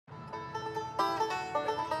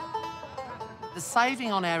The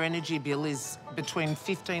saving on our energy bill is between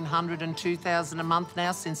 $1,500 and $2,000 a month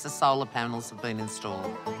now since the solar panels have been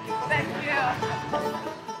installed. Thank you.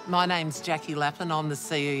 My name's Jackie Lappin. I'm the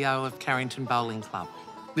CEO of Carrington Bowling Club.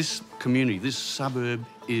 This community, this suburb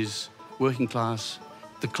is working class.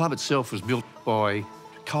 The club itself was built by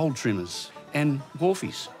coal trimmers and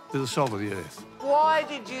wharfies. They're the salt of the earth. Why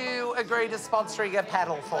did you agree to sponsoring a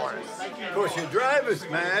paddle for us? Of course, you drove us,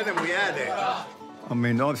 man, and we had it. I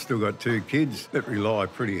mean, I've still got two kids that rely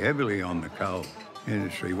pretty heavily on the coal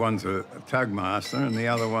industry. One's a tug master and the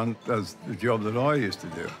other one does the job that I used to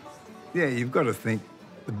do. Yeah, you've got to think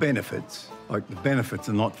the benefits. Like, the benefits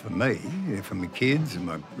are not for me, they're for my kids and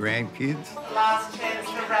my grandkids. Last chance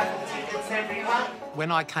for raffle tickets, everyone.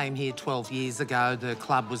 When I came here 12 years ago, the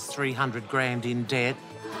club was 300 grand in debt.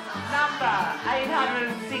 Number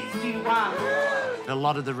 861. A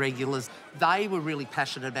lot of the regulars, they were really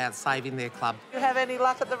passionate about saving their club. You have any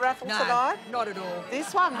luck at the raffle tonight? Not at all.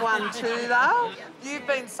 This one won too, though. You've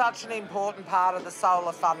been such an important part of the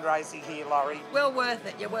solar fundraising here, Laurie. Well worth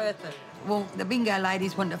it, you're worth it. Well, the bingo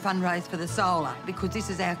ladies want to fundraise for the solar because this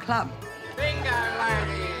is our club. Bingo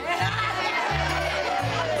ladies!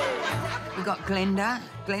 We've got Glenda.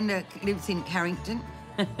 Glenda lives in Carrington.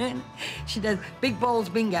 She does big balls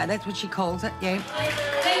bingo, that's what she calls it, yeah.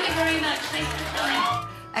 Thank you very much. Thanks for coming.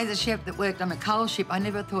 As a chef that worked on a coal ship, I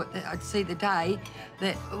never thought that I'd see the day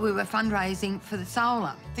that we were fundraising for the solar.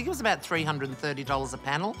 I think it was about $330 a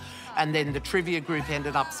panel, and then the trivia group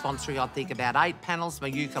ended up sponsoring, I think, about 8 panels. My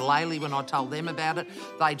ukulele, when I told them about it,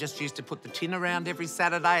 they just used to put the tin around every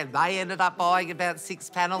Saturday, and they ended up buying about 6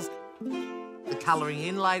 panels. The colouring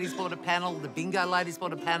in ladies bought a panel, the bingo ladies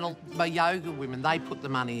bought a panel. My yoga women, they put the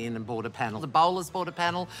money in and bought a panel. The bowlers bought a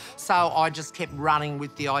panel. So I just kept running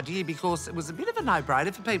with the idea because it was a bit of a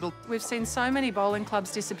no-brainer for people. We've seen so many bowling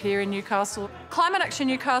clubs disappear in Newcastle. Climate Action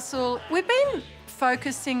Newcastle, we've been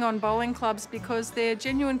focusing on bowling clubs because they're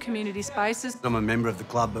genuine community spaces. I'm a member of the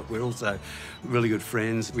club, but we're also really good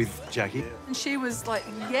friends with Jackie. And she was like,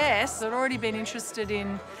 yes, I'd already been interested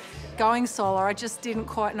in going solar. I just didn't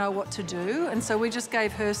quite know what to do. And so we just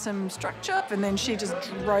gave her some structure and then she just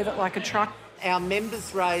drove it like a truck. Our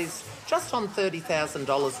members raised just on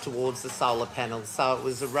 $30,000 towards the solar panels, so it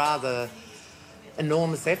was a rather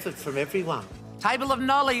enormous effort from everyone. Table of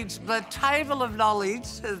knowledge, the table of knowledge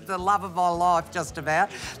is the love of my life, just about.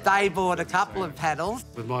 They bought a couple of panels.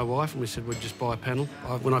 With my wife, and we said we'd just buy a panel.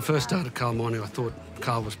 When I first started coal mining, I thought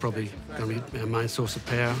coal was probably going to be our main source of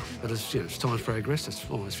power. But as time's progressed, that's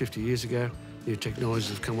almost 50 years ago, new technologies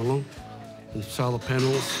have come along. And solar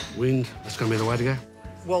panels, wind, that's going to be the way to go.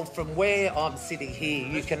 Well, from where I'm sitting here,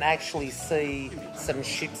 you can actually see some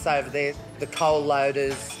ships over there. The coal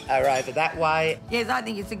loaders are over that way. Yes, I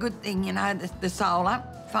think it's a good thing, you know, the solar,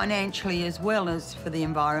 financially as well as for the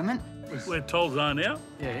environment. We're toll zone now.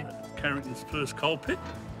 Yeah. Carrington's first coal pit.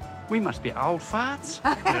 We must be old farts.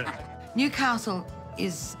 Yeah. Newcastle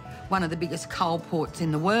is one of the biggest coal ports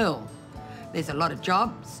in the world. There's a lot of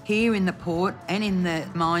jobs here in the port and in the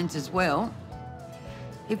mines as well.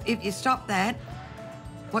 If you stop that,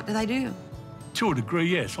 what do they do? To a degree,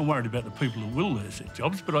 yes. I'm worried about the people who will lose their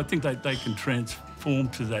jobs, but I think they can transform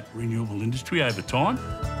to that renewable industry over time.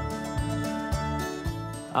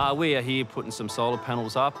 We are here putting some solar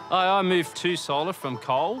panels up. I moved to solar from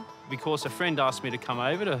coal because a friend asked me to come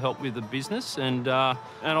over to help with the business, and I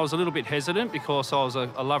was a little bit hesitant because I was a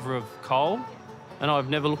lover of coal, and I've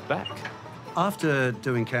never looked back. After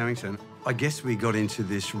doing Carrington, I guess we got into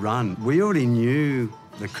this run. We already knew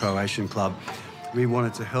the Croatian club. We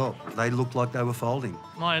wanted to help. They looked like they were folding.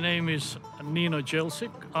 My name is Nino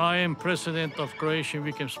Jelsic. I am president of Croatian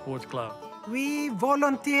Weekend Sports Club. We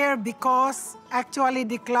volunteer because actually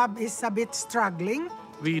the club is a bit struggling.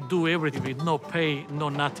 We do everything with no pay, no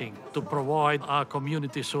nothing, to provide our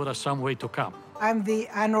community sort of some way to come. I'm the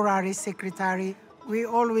honorary secretary. We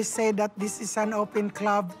always say that this is an open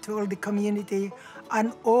club to all the community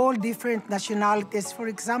and all different nationalities. For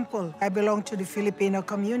example, I belong to the Filipino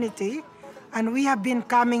community, and we have been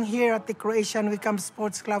coming here at the Croatian Weekend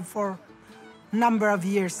Sports Club for a number of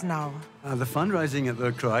years now. The fundraising at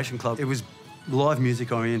the Croatian club, it was live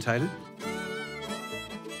music orientated,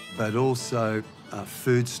 but also a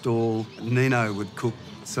food stall. Nino would cook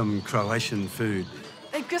some Croatian food.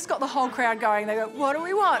 They just got the whole crowd going. They go, what do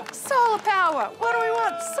we want? Solar power. What do we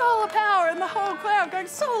want? Solar power. And the whole crowd going,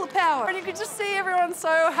 solar power. And you could just see everyone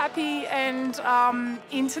so happy and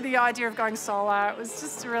into the idea of going solar. It was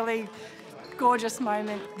just a really gorgeous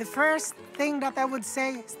moment. The first thing that I would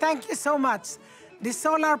say is thank you so much. The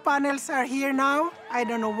solar panels are here now. I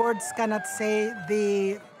don't know, words cannot say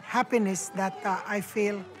the happiness that I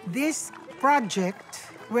feel. This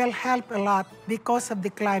project will help a lot because of the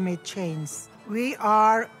climate change. We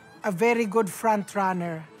are a very good front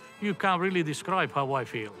runner. You can't really describe how I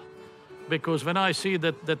feel. Because when I see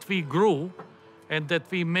that we grew and that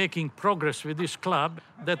we're making progress with this club,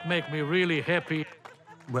 that makes me really happy.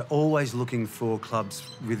 We're always looking for clubs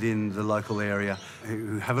within the local area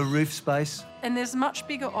who have a roof space. And there's much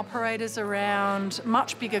bigger operators around,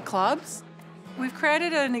 much bigger clubs. We've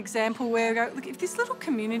created an example where we go, look, if this little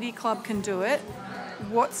community club can do it,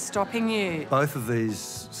 what's stopping you? Both of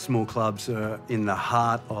these small clubs are in the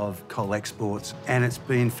heart of coal exports, and it's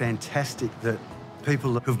been fantastic that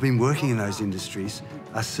people who've been working in those industries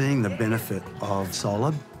are seeing the benefit of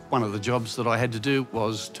solar. One of the jobs that I had to do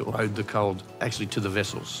was to load the coal actually to the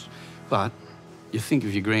vessels. But you think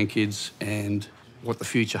of your grandkids and what the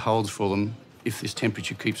future holds for them if this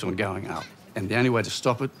temperature keeps on going up. And the only way to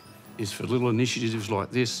stop it is for little initiatives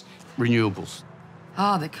like this, renewables.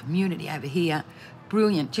 Oh, the community over here,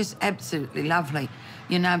 brilliant, just absolutely lovely.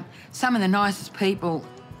 You know, some of the nicest people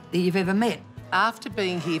that you've ever met. After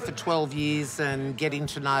being here for 12 years and getting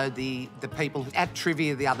to know the people at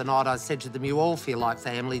trivia the other night, I said to them, you all feel like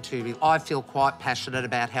family to me. I feel quite passionate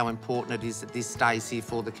about how important it is that this stays here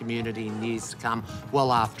for the community in years to come,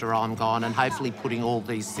 well after I'm gone, and hopefully putting all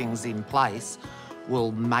these things in place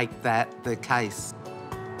will make that the case.